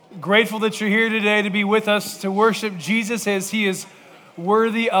Grateful that you're here today to be with us to worship Jesus as he is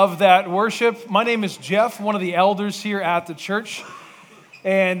worthy of that worship. My name is Jeff, one of the elders here at the church,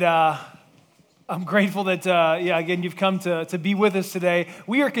 and I'm grateful that, again, you've come to be with us today.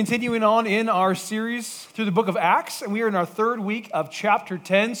 We are continuing on in our series through the book of Acts, and we are in our third week of chapter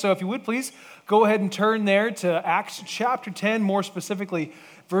 10. So if you would please go ahead and turn there to Acts chapter 10, more specifically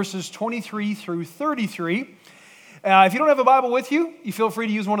verses 23 through 33. If you don't have a Bible with you, you feel free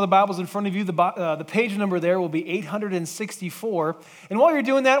to use one of the Bibles in front of you. The page number there will be 864. And while you're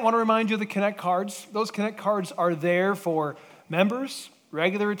doing that, I want to remind you of the Connect cards. Those Connect cards are there for members,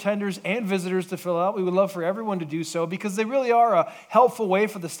 regular attenders, and visitors to fill out. We would love for everyone to do so because they really are a helpful way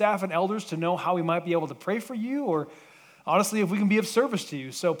for the staff and elders to know how we might be able to pray for you or, honestly, if we can be of service to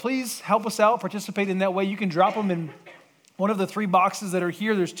you. So please help us out, participate in that way. You can drop them in one of the three boxes that are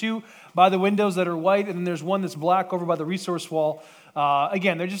here. There's two by the windows that are white, and then there's one that's black over by the resource wall.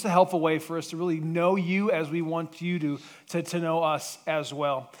 Again, they're just a helpful way for us to really know you as we want you to know us as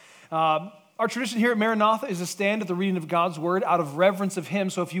well. Our tradition here at Maranatha is to stand at the reading of God's word out of reverence of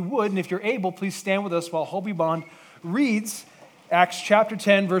him. So if you would, and if you're able, please stand with us while Hobie Bond reads Acts chapter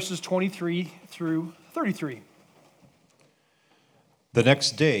 10, verses 23 through 33. The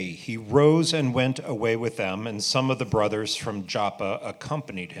next day he rose and went away with them, and some of the brothers from Joppa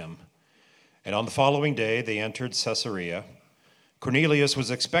accompanied him. And on the following day they entered Caesarea. Cornelius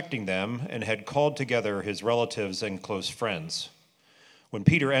was expecting them and had called together his relatives and close friends. When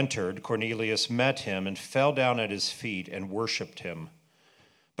Peter entered, Cornelius met him and fell down at his feet and worshipped him.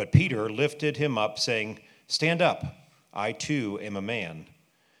 But Peter lifted him up, saying, "Stand up, I too am a man."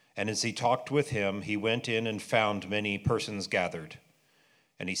 And as he talked with him, he went in and found many persons gathered.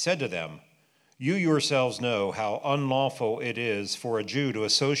 And he said to them, "You yourselves know how unlawful it is for a Jew to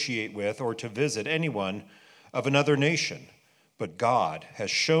associate with or to visit anyone of another nation. But God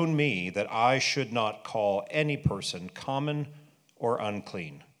has shown me that I should not call any person common or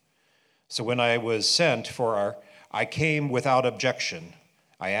unclean. So when I was sent for, I came without objection.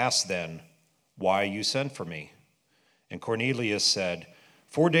 I asked then, 'Why you sent for me?' And Cornelius said,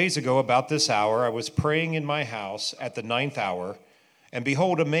 4 days ago about this hour I was praying in my house at the 9th hour, and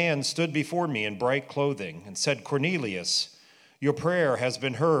behold, a man stood before me in bright clothing and said, 'Cornelius, your prayer has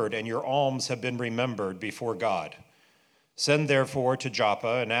been heard and your alms have been remembered before God. Send therefore to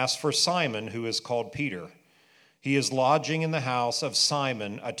Joppa and ask for Simon, who is called Peter. He is lodging in the house of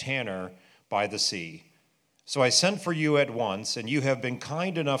Simon, a tanner by the sea. So I sent for you at once, and you have been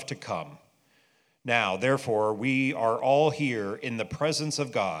kind enough to come. Now, therefore, we are all here in the presence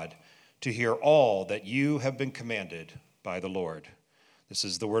of God to hear all that you have been commanded by the Lord.'" This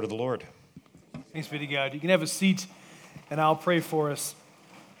is the word of the Lord. Thanks be to God. You can have a seat, and I'll pray for us.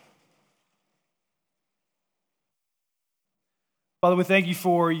 Father, we thank you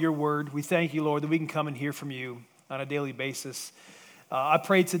for your word. We thank you, Lord, that we can come and hear from you on a daily basis. I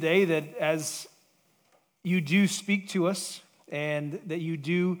pray today that as you do speak to us and that you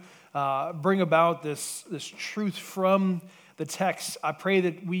do bring about this truth from the text, I pray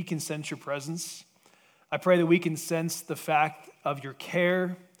that we can sense your presence. I pray that we can sense the fact of your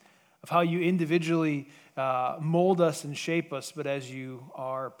care, of how you individually mold us and shape us, but as you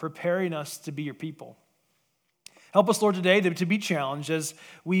are preparing us to be your people. Help us, Lord, today to be challenged as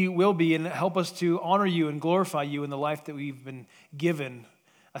we will be, and help us to honor you and glorify you in the life that we've been given.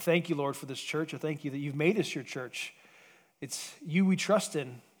 I thank you, Lord, for this church. I thank you that you've made us your church. It's you we trust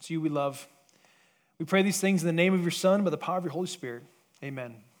in. It's you we love. We pray these things in the name of your Son, by the power of your Holy Spirit.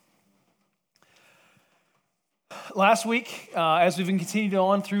 Amen. Last week, as we've been continuing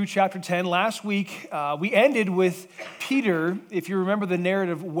on through chapter 10, last week we ended with Peter, if you remember the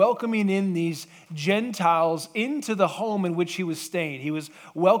narrative, welcoming in these Gentiles into the home in which he was staying. He was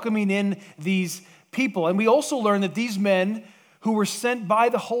welcoming in these people. And we also learned that these men who were sent by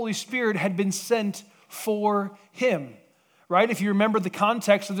the Holy Spirit had been sent for him. Right? If you remember the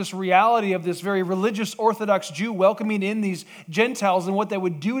context of this reality of this very religious Orthodox Jew welcoming in these Gentiles and what that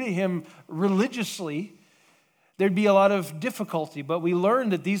would do to him religiously, there'd be a lot of difficulty, but we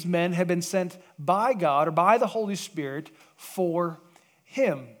learned that these men had been sent by God or by the Holy Spirit for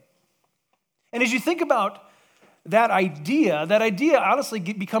him. And as you think about that idea honestly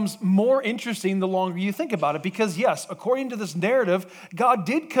becomes more interesting the longer you think about it, because yes, according to this narrative, God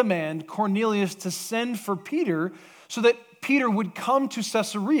did command Cornelius to send for Peter so that Peter would come to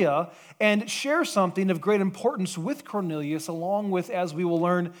Caesarea and share something of great importance with Cornelius, along with, as we will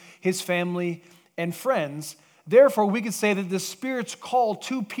learn, his family and friends. Therefore, we could say that the Spirit's call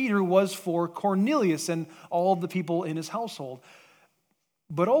to Peter was for Cornelius and all of the people in his household.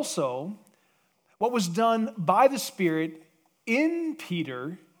 But also, what was done by the Spirit in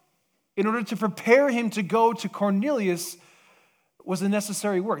Peter in order to prepare him to go to Cornelius was a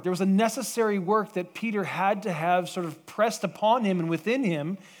necessary work. There was a necessary work that Peter had to have sort of pressed upon him and within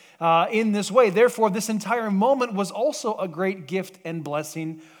him in this way. Therefore, this entire moment was also a great gift and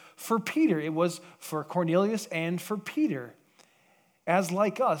blessing for Peter. It was for Cornelius and for Peter. As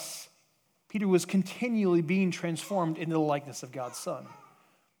like us, Peter was continually being transformed into the likeness of God's Son.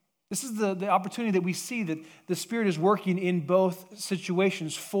 This is the opportunity that we see that the Spirit is working in both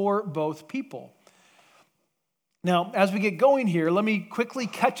situations for both people. Now, as we get going here, let me quickly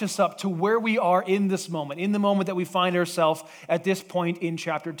catch us up to where we are in this moment, in the moment that we find ourselves at this point in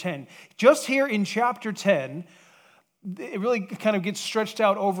chapter 10. Just here in chapter 10, it really kind of gets stretched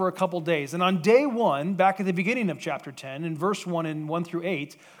out over a couple days. And on day 1, back at the beginning of chapter 10, in verse 1 and 1 through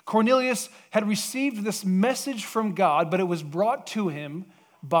 8, Cornelius had received this message from God, but it was brought to him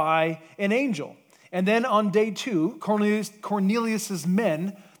by an angel. And then on day 2, Cornelius's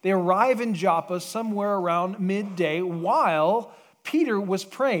men, they arrive in Joppa somewhere around midday while Peter was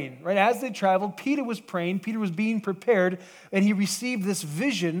praying. Right? As they traveled, Peter was praying, Peter was being prepared, and he received this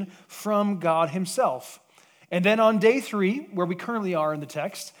vision from God himself. And then on day 3, where we currently are in the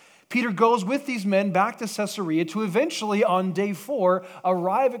text, Peter goes with these men back to Caesarea to eventually, on day 4,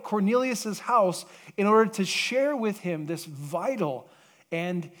 arrive at Cornelius' house in order to share with him this vital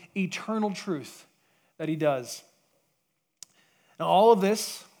and eternal truth that he does. Now, all of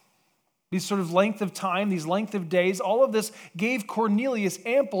this, these sort of length of time, these length of days, all of this gave Cornelius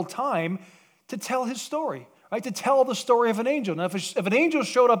ample time to tell his story, right? To tell the story of an angel. Now, if an angel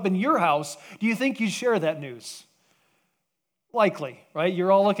showed up in your house, do you think you'd share that news? Likely, right? You're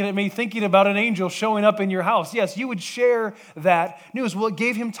all looking at me thinking about an angel showing up in your house. Yes, you would share that news. Well, it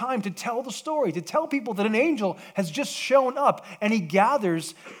gave him time to tell the story, to tell people that an angel has just shown up, and he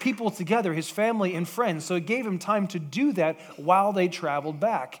gathers people together, his family and friends. So it gave him time to do that while they traveled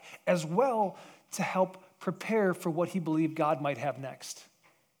back, as well to help prepare for what he believed God might have next.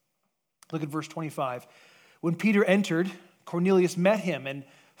 Look at verse 25. When Peter entered, Cornelius met him and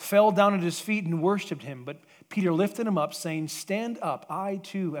fell down at his feet and worshiped him. But Peter lifted him up, saying, "Stand up, I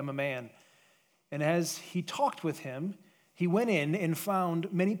too am a man." And as he talked with him, he went in and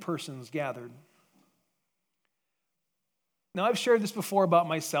found many persons gathered. Now, I've shared this before about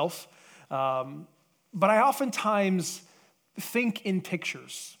myself, but I oftentimes think in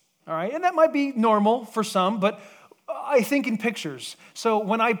pictures, all right? And that might be normal for some, but I think in pictures. So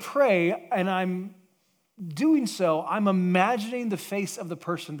when I pray and I'm doing so, I'm imagining the face of the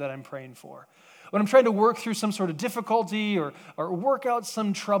person that I'm praying for. When I'm trying to work through some sort of difficulty or work out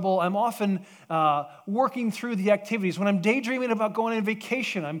some trouble, I'm often working through the activities. When I'm daydreaming about going on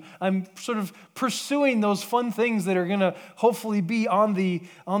vacation, I'm sort of pursuing those fun things that are going to hopefully be on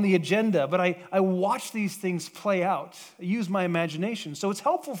the agenda. But I watch these things play out. I use my imagination. So it's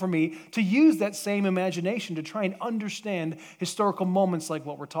helpful for me to use that same imagination to try and understand historical moments like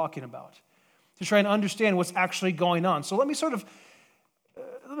what we're talking about, to try and understand what's actually going on. So let me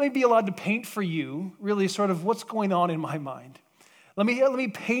be allowed to paint for you really sort of what's going on in my mind. Let me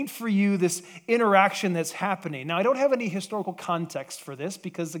paint for you this interaction that's happening. Now, I don't have any historical context for this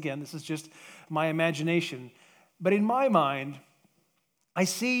because, again, this is just my imagination. But in my mind, I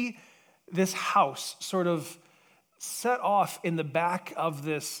see this house sort of set off in the back of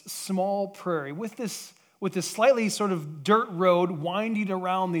this small prairie with this slightly sort of dirt road winding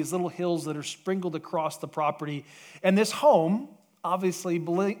around these little hills that are sprinkled across the property. And this home obviously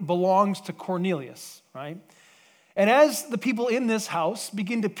belongs to Cornelius, right? And as the people in this house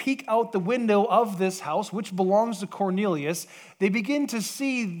begin to peek out the window of this house, which belongs to Cornelius, they begin to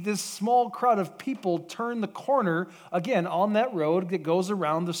see this small crowd of people turn the corner, again, on that road that goes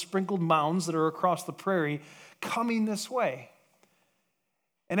around the sprinkled mounds that are across the prairie, coming this way.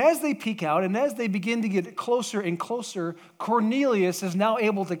 And as they peek out and as they begin to get closer and closer, Cornelius is now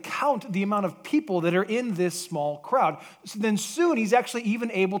able to count the amount of people that are in this small crowd. So then soon he's actually even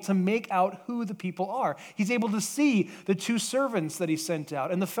able to make out who the people are. He's able to see the 2 servants that he sent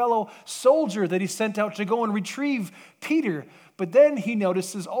out and the fellow soldier that he sent out to go and retrieve Peter. But then he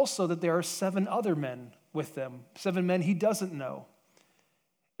notices also that there are 7 other men with them, 7 men he doesn't know.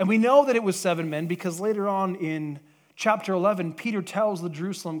 And we know that it was 7 men because later on in Chapter 11, Peter tells the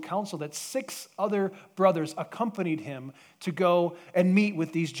Jerusalem council that 6 other brothers accompanied him to go and meet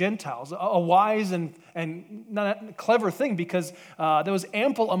with these Gentiles. A wise and not a clever thing because there was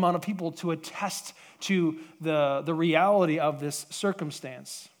ample amount of people to attest to the reality of this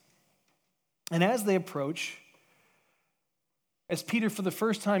circumstance. And as they approach, as Peter for the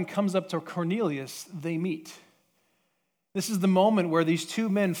first time comes up to Cornelius, they meet. This is the moment where these 2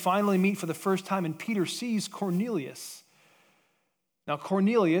 men finally meet for the first time, and Peter sees Cornelius. Now,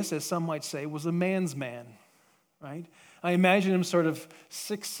 Cornelius, as some might say, was a man's man, right? I imagine him sort of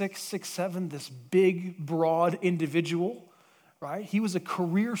 6'6", 6'7", this big, broad individual, right? He was a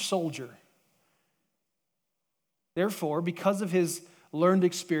career soldier. Therefore, because of his learned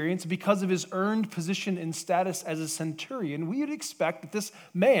experience, because of his earned position and status as a centurion, we would expect that this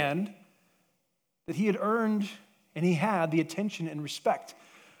man, that he had earned and he had the attention and respect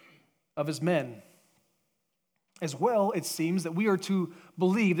of his men. As well, it seems that we are to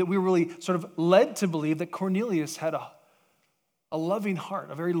believe, that we were really sort of led to believe that Cornelius had a loving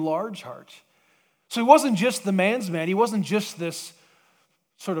heart, a very large heart. So he wasn't just the man's man. He wasn't just this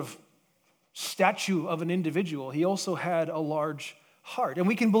sort of statue of an individual. He also had a large heart. And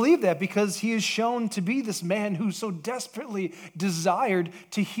we can believe that because he is shown to be this man who so desperately desired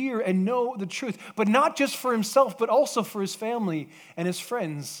to hear and know the truth, but not just for himself, but also for his family and his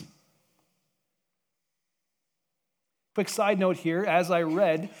friends. Quick side note here, as I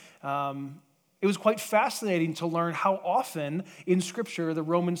read, it was quite fascinating to learn how often in Scripture the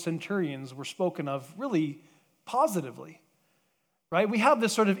Roman centurions were spoken of really positively. Right? We have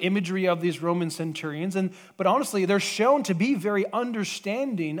this sort of imagery of these Roman centurions, but honestly, they're shown to be very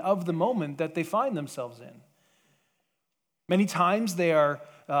understanding of the moment that they find themselves in. Many times they are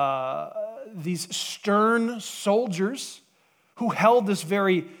these stern soldiers who held this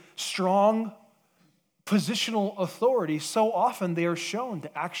very strong positional authority. So often they are shown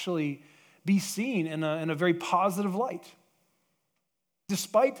to actually be seen in a very positive light,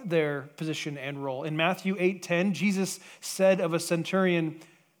 despite their position and role. In Matthew 8:10, Jesus said of a centurion,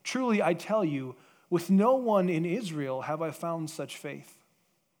 "Truly I tell you, with no one in Israel have I found such faith."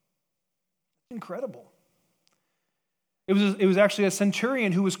 Incredible. It was actually a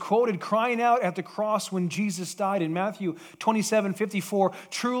centurion who was quoted crying out at the cross when Jesus died in Matthew 27:54,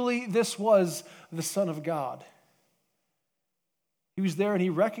 "Truly this was the Son of God." He was there and he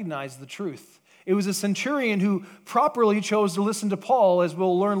recognized the truth. It was a centurion who properly chose to listen to Paul, as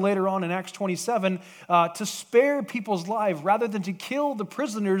we'll learn later on in Acts 27, to spare people's lives rather than to kill the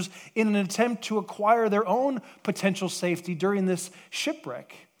prisoners in an attempt to acquire their own potential safety during this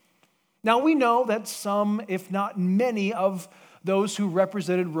shipwreck. Now we know that some, if not many, of those who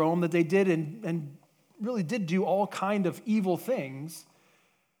represented Rome, that they did and really did do all kind of evil things.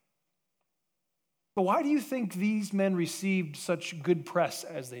 But why do you think these men received such good press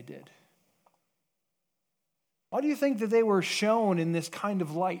as they did? Why do you think that they were shown in this kind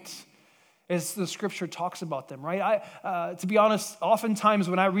of light as the Scripture talks about them, right? To be honest, oftentimes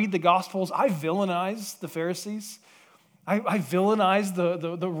when I read the Gospels, I villainize the Pharisees. I villainize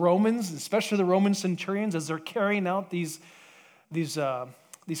the Romans, especially the Roman centurions, as they're carrying out these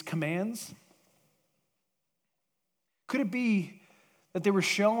commands. Could it be that they were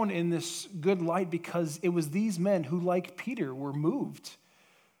shown in this good light because it was these men who, like Peter, were moved,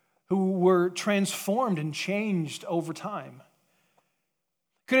 who were transformed and changed over time?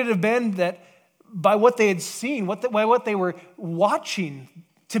 Could it have been that by what they had seen, by what they were watching,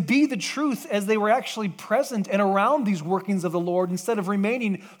 to be the truth as they were actually present and around these workings of the Lord, instead of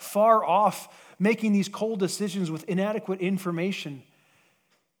remaining far off, making these cold decisions with inadequate information?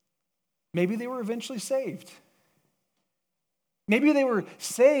 Maybe they were eventually saved. Maybe they were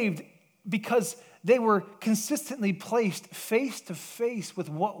saved because they were consistently placed face to face with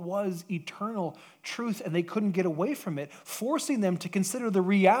what was eternal truth, and they couldn't get away from it, forcing them to consider the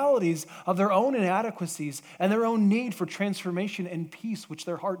realities of their own inadequacies and their own need for transformation and peace, which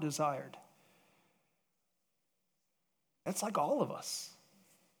their heart desired. That's like all of us.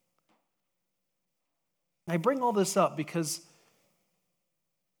 I bring all this up because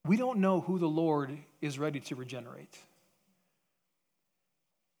we don't know who the Lord is ready to regenerate.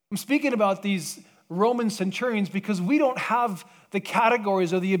 I'm speaking about these Roman centurions because we don't have the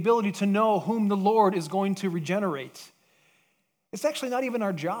categories or the ability to know whom the Lord is going to regenerate. It's actually not even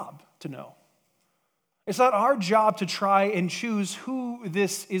our job to know. It's not our job to try and choose who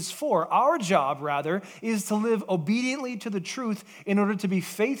this is for. Our job, rather, is to live obediently to the truth in order to be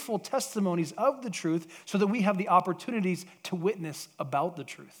faithful testimonies of the truth so that we have the opportunities to witness about the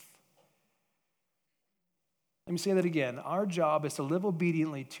truth. Let me say that again. Our job is to live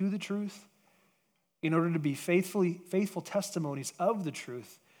obediently to the truth in order to be faithful testimonies of the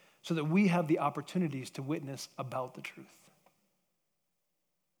truth so that we have the opportunities to witness about the truth.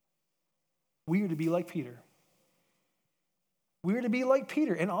 We are to be like Peter. We are to be like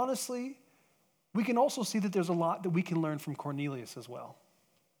Peter. And honestly, we can also see that there's a lot that we can learn from Cornelius as well.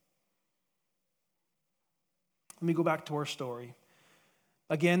 Let me go back to our story.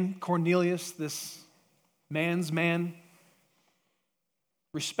 Again, Cornelius, this man's man,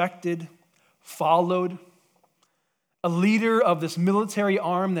 respected, followed, a leader of this military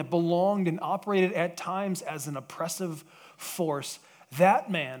arm that belonged and operated at times as an oppressive force,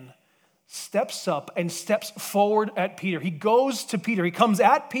 that man steps up and steps forward at Peter. He goes to Peter. He comes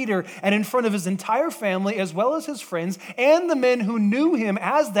at Peter, and in front of his entire family, as well as his friends, and the men who knew him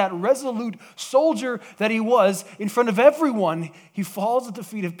as that resolute soldier that he was, in front of everyone, he falls at the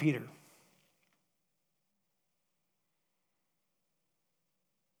feet of Peter.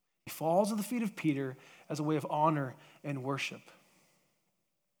 He falls at the feet of Peter as a way of honor and worship.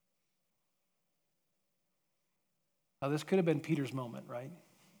 Now, this could have been Peter's moment, right?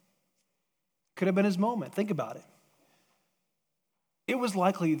 Could have been his moment. Think about it. It was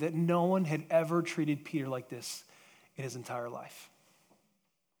likely that no one had ever treated Peter like this in his entire life.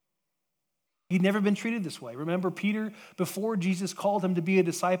 He'd never been treated this way. Remember, Peter, before Jesus called him to be a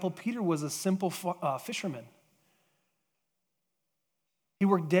disciple, Peter was a simple fisherman. He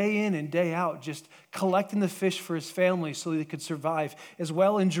worked day in and day out just collecting the fish for his family so they could survive. As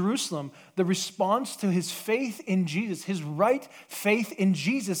well, in Jerusalem, the response to his faith in Jesus, his right faith in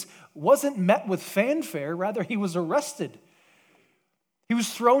Jesus, wasn't met with fanfare. Rather, he was arrested. He was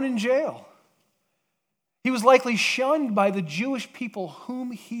thrown in jail. He was likely shunned by the Jewish people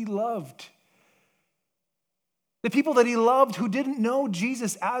whom he loved. The people that he loved who didn't know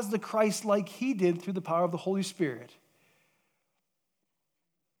Jesus as the Christ like he did through the power of the Holy Spirit.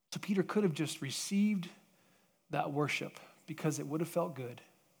 So Peter could have just received that worship because it would have felt good.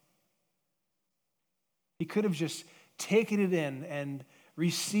 He could have just taken it in and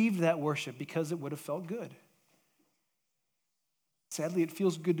received that worship because it would have felt good. Sadly, it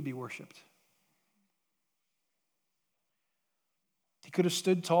feels good to be worshiped. He could have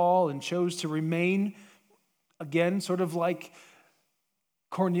stood tall and chose to remain, again, sort of like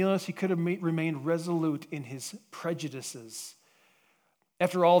Cornelius, he could have remained resolute in his prejudices.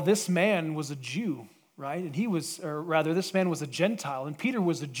 After all, this man was a Jew, right? And this man was a Gentile, and Peter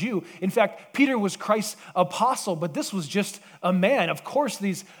was a Jew. In fact, Peter was Christ's apostle, but this was just a man. Of course,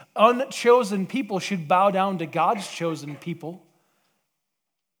 these unchosen people should bow down to God's chosen people.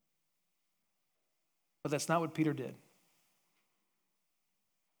 But that's not what Peter did.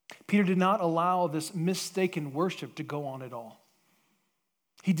 Peter did not allow this mistaken worship to go on at all.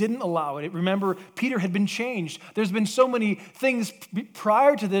 He didn't allow it. Remember, Peter had been changed. There's been so many things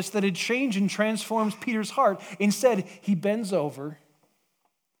prior to this that had changed and transformed Peter's heart. Instead, he bends over,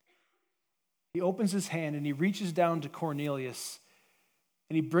 he opens his hand, and he reaches down to Cornelius,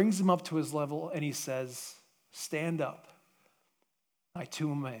 and he brings him up to his level, and he says, "Stand up, I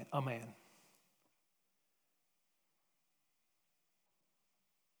too am a man."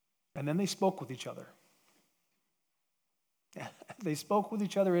 And then they spoke with each other. They spoke with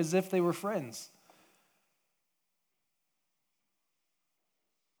each other as if they were friends.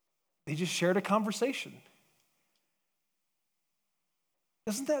 They just shared a conversation.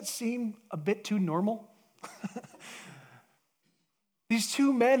 Doesn't that seem a bit too normal? These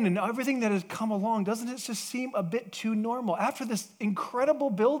two men and everything that has come along, doesn't it just seem a bit too normal? After this incredible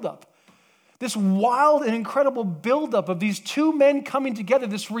buildup, this wild and incredible buildup of these two men coming together,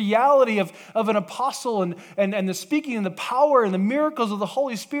 this reality of an apostle and the speaking and the power and the miracles of the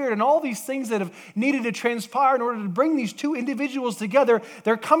Holy Spirit and all these things that have needed to transpire in order to bring these two individuals together,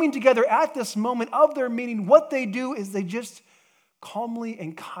 they're coming together at this moment of their meeting. What they do is they just calmly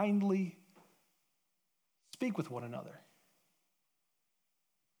and kindly speak with one another.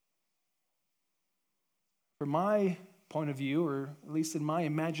 From my point of view, or at least in my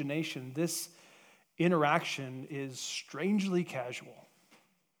imagination, this interaction is strangely casual.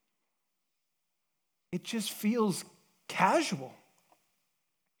 It just feels casual.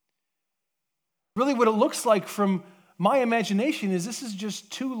 Really, what it looks like from my imagination is this is just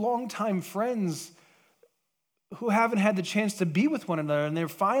two longtime friends who haven't had the chance to be with one another, and they're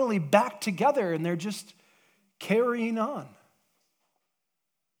finally back together, and they're just carrying on.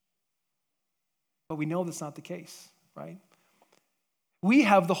 But we know that's not the case, right? We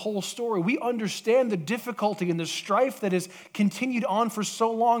have the whole story. We understand the difficulty and the strife that has continued on for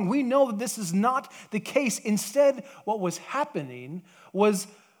so long. We know that this is not the case. Instead, what was happening was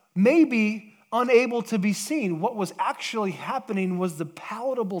maybe unable to be seen. What was actually happening was the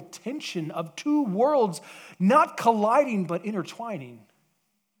palatable tension of two worlds not colliding but intertwining.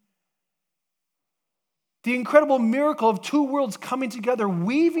 The incredible miracle of two worlds coming together,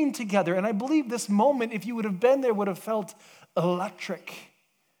 weaving together. And I believe this moment, if you would have been there, would have felt electric.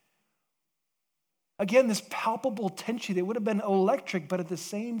 Again, this palpable tension, it would have been electric, but at the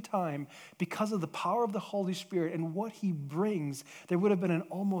same time, because of the power of the Holy Spirit and what he brings, there would have been an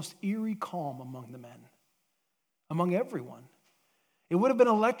almost eerie calm among the men, among everyone. It would have been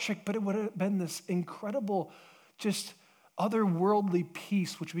electric, but it would have been this incredible just otherworldly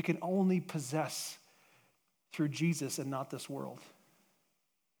peace, which we can only possess through Jesus and not this world.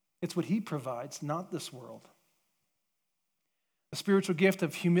 It's what he provides, not this world. The spiritual gift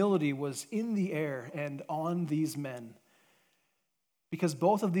of humility was in the air and on these men, because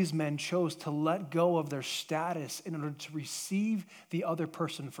both of these men chose to let go of their status in order to receive the other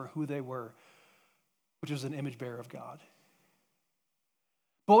person for who they were, which was an image bearer of God.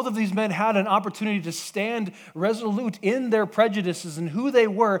 Both of these men had an opportunity to stand resolute in their prejudices and who they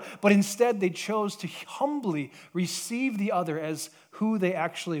were, but instead they chose to humbly receive the other as who they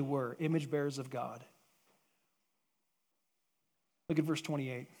actually were, image bearers of God. Look at verse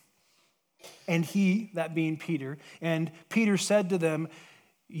 28. And he, that being Peter, and Peter said to them,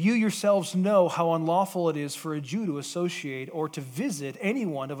 you yourselves know how unlawful it is for a Jew to associate or to visit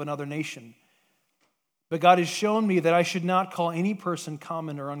anyone of another nation. But God has shown me that I should not call any person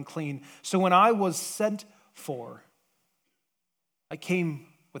common or unclean. So when I was sent for, I came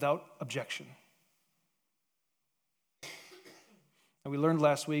without objection. And we learned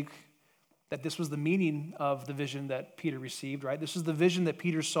last week that this was the meaning of the vision that Peter received, right? This is the vision that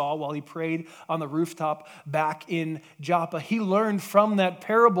Peter saw while he prayed on the rooftop back in Joppa. He learned from that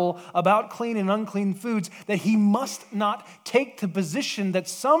parable about clean and unclean foods that he must not take the position that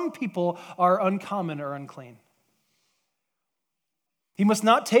some people are uncommon or unclean. He must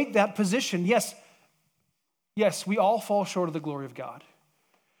not take that position. Yes, we all fall short of the glory of God.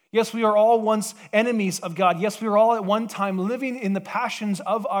 Yes, we are all once enemies of God. Yes, we are all at one time living in the passions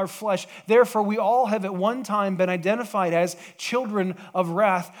of our flesh. Therefore, we all have at one time been identified as children of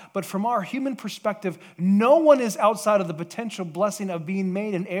wrath. But from our human perspective, no one is outside of the potential blessing of being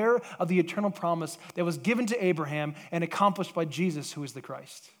made an heir of the eternal promise that was given to Abraham and accomplished by Jesus, who is the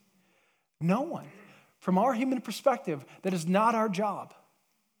Christ. No one. From our human perspective, that is not our job.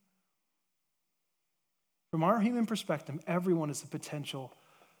 From our human perspective, everyone is a potential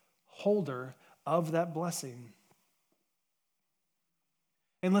holder of that blessing.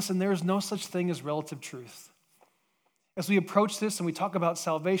 And listen, there is no such thing as relative truth. As we approach this and we talk about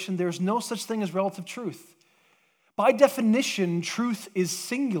salvation, there is no such thing as relative truth. By definition, truth is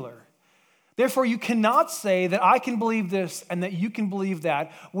singular. Therefore, you cannot say that I can believe this and that you can believe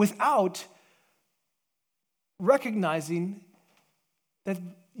that without recognizing that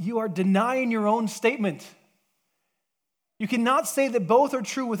you are denying your own statement. You cannot say that both are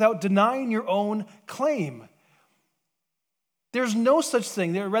true without denying your own claim. There's no such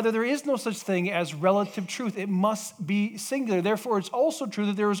thing, there is no such thing as relative truth. It must be singular. Therefore, it's also true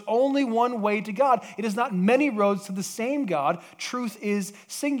that there is only one way to God. It is not many roads to the same God. Truth is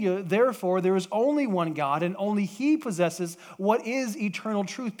singular. Therefore, there is only one God, and only he possesses what is eternal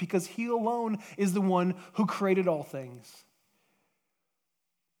truth, because he alone is the one who created all things.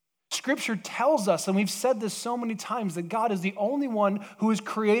 Scripture tells us, and we've said this so many times, that God is the only one who has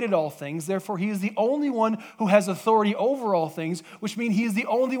created all things. Therefore, he is the only one who has authority over all things, which means he is the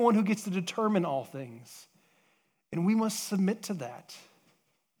only one who gets to determine all things. And we must submit to that.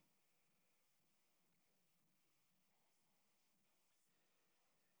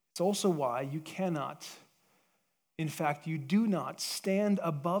 It's also why you cannot, in fact, you do not stand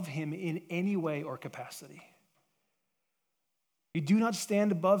above him in any way or capacity. You do not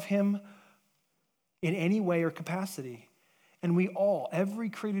stand above him in any way or capacity. And we all, every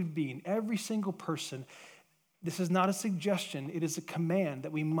created being, every single person, this is not a suggestion, it is a command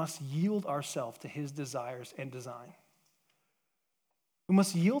that we must yield ourselves to his desires and design. We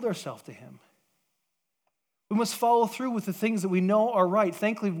must yield ourselves to him. We must follow through with the things that we know are right.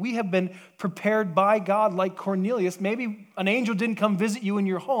 Thankfully, we have been prepared by God like Cornelius. Maybe an angel didn't come visit you in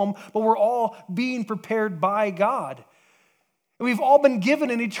your home, but we're all being prepared by God. We've all been given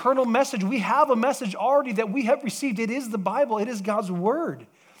an eternal message. We have a message already that we have received. It is the Bible. It is God's word.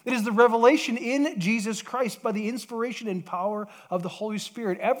 It is the revelation in Jesus Christ by the inspiration and power of the Holy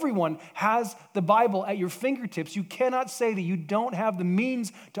Spirit. Everyone has the Bible at your fingertips. You cannot say that you don't have the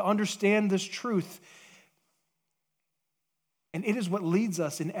means to understand this truth. And it is what leads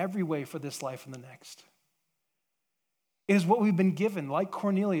us in every way for this life and the next. It is what we've been given, like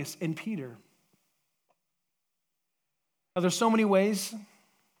Cornelius and Peter. Now, there's so many ways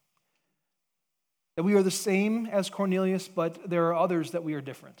that we are the same as Cornelius, but there are others that we are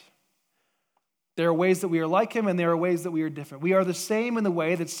different. There are ways that we are like him, and there are ways that we are different. We are the same in the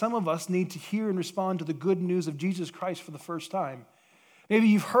way that some of us need to hear and respond to the good news of Jesus Christ for the first time. Maybe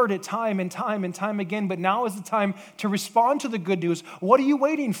you've heard it time and time and time again, but now is the time to respond to the good news. What are you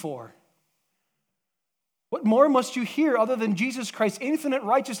waiting for? What more must you hear other than Jesus Christ's infinite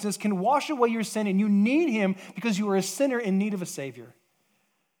righteousness can wash away your sin, and you need him because you are a sinner in need of a Savior?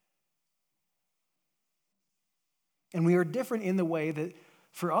 And we are different in the way that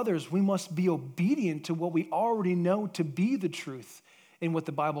for others, we must be obedient to what we already know to be the truth in what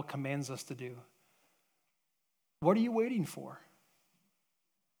the Bible commands us to do. What are you waiting for?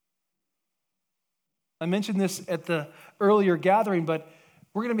 I mentioned this at the earlier gathering, but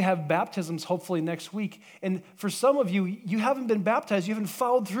we're going to have baptisms hopefully next week. And for some of you, you haven't been baptized. You haven't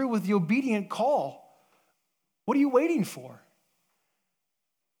followed through with the obedient call. What are you waiting for?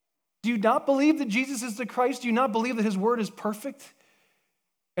 Do you not believe that Jesus is the Christ? Do you not believe that his word is perfect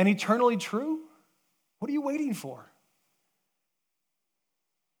and eternally true? What are you waiting for?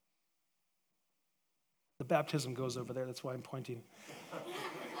 The baptism goes over there. That's why I'm pointing.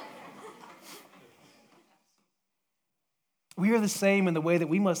 We are the same in the way that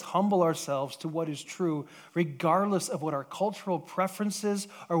we must humble ourselves to what is true, regardless of what our cultural preferences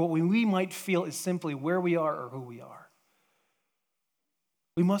or what we might feel is simply where we are or who we are.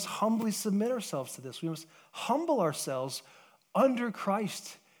 We must humbly submit ourselves to this. We must humble ourselves under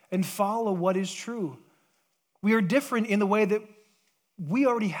Christ and follow what is true. We are different in the way that we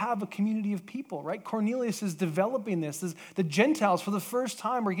already have a community of people, right? Cornelius is developing this. The Gentiles, for the first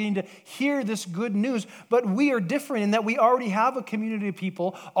time, are getting to hear this good news. But we are different in that we already have a community of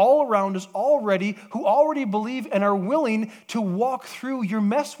people all around us already who already believe and are willing to walk through your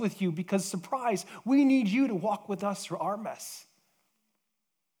mess with you because, surprise, we need you to walk with us through our mess.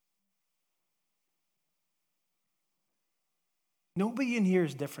 Nobody in here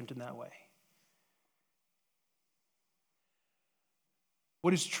is different in that way.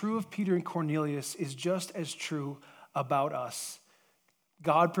 What is true of Peter and Cornelius is just as true about us.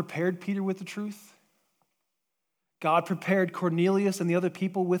 God prepared Peter with the truth. God prepared Cornelius and the other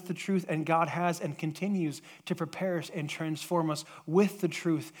people with the truth, and God has and continues to prepare us and transform us with the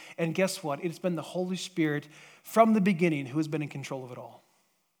truth. And guess what? It's been the Holy Spirit from the beginning who has been in control of it all.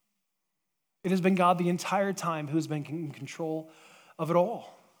 It has been God the entire time who has been in control of it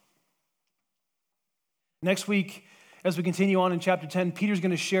all. Next week, as we continue on in chapter 10, Peter's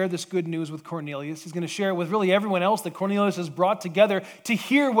going to share this good news with Cornelius. He's going to share it with really everyone else that Cornelius has brought together to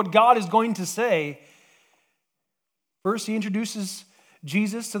hear what God is going to say. First, he introduces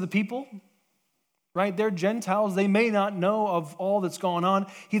Jesus to the people, right? They're Gentiles. They may not know of all that's going on.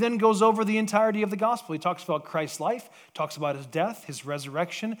 He then goes over the entirety of the gospel. He talks about Christ's life, talks about his death, his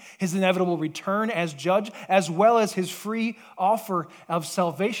resurrection, his inevitable return as judge, as well as his free offer of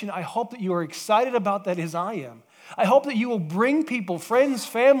salvation. I hope that you are excited about that as I am. I hope that you will bring people, friends,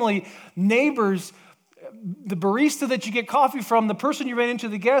 family, neighbors, the barista that you get coffee from, the person you ran into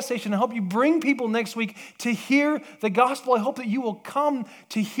at the gas station. I hope you bring people next week to hear the gospel. I hope that you will come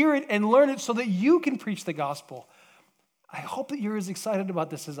to hear it and learn it so that you can preach the gospel. I hope that you're as excited about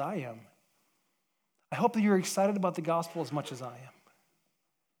this as I am. I hope that you're excited about the gospel as much as I am.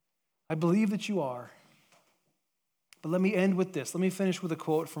 I believe that you are. But let me end with this. Let me finish with a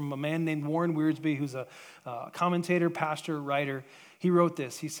quote from a man named Warren Wiersbe, who's a commentator, pastor, writer. He wrote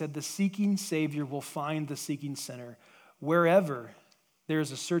this. He said, "The seeking Savior will find the seeking sinner. Wherever there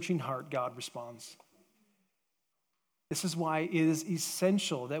is a searching heart, God responds." This is why it is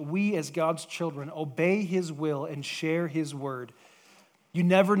essential that we as God's children obey his will and share his word. You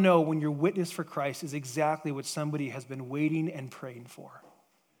never know when your witness for Christ is exactly what somebody has been waiting and praying for.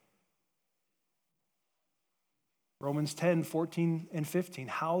 Romans 10, 14 and 15.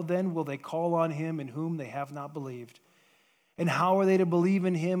 How then will they call on him in whom they have not believed? And how are they to believe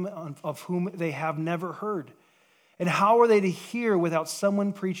in him of whom they have never heard? And how are they to hear without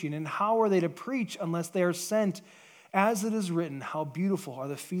someone preaching? And how are they to preach unless they are sent? As it is written, how beautiful are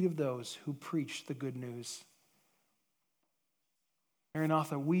the feet of those who preach the good news.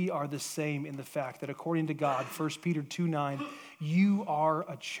 Maranatha, we are the same in the fact that according to God, 1 Peter 2:9, you are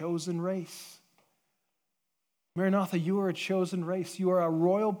a chosen race. Maranatha, you are a chosen race. You are a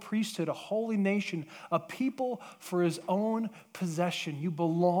royal priesthood, a holy nation, a people for his own possession. You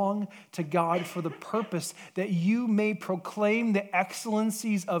belong to God for the purpose that you may proclaim the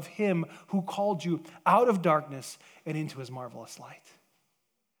excellencies of him who called you out of darkness and into his marvelous light.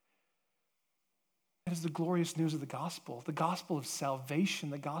 That is the glorious news of the gospel of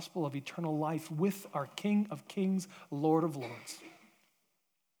salvation, the gospel of eternal life with our King of Kings, Lord of Lords.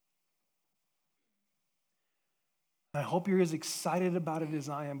 I hope you're as excited about it as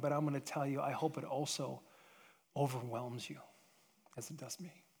I am, but I'm going to tell you, I hope it also overwhelms you as it does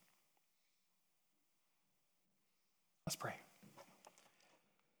me. Let's pray.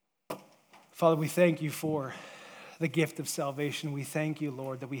 Father, we thank you for the gift of salvation. We thank you,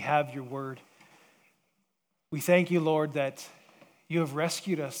 Lord, that we have your word. We thank you, Lord, that you have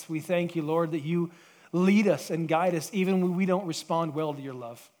rescued us. We thank you, Lord, that you lead us and guide us even when we don't respond well to your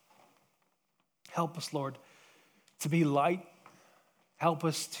love. Help us, Lord, to be light. Help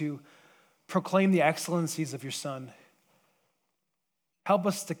us to proclaim the excellencies of your Son. Help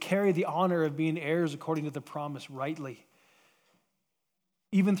us to carry the honor of being heirs according to the promise rightly,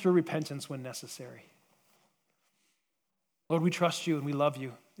 even through repentance when necessary. Lord, we trust you and we love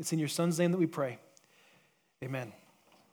you. It's in your Son's name that we pray. Amen.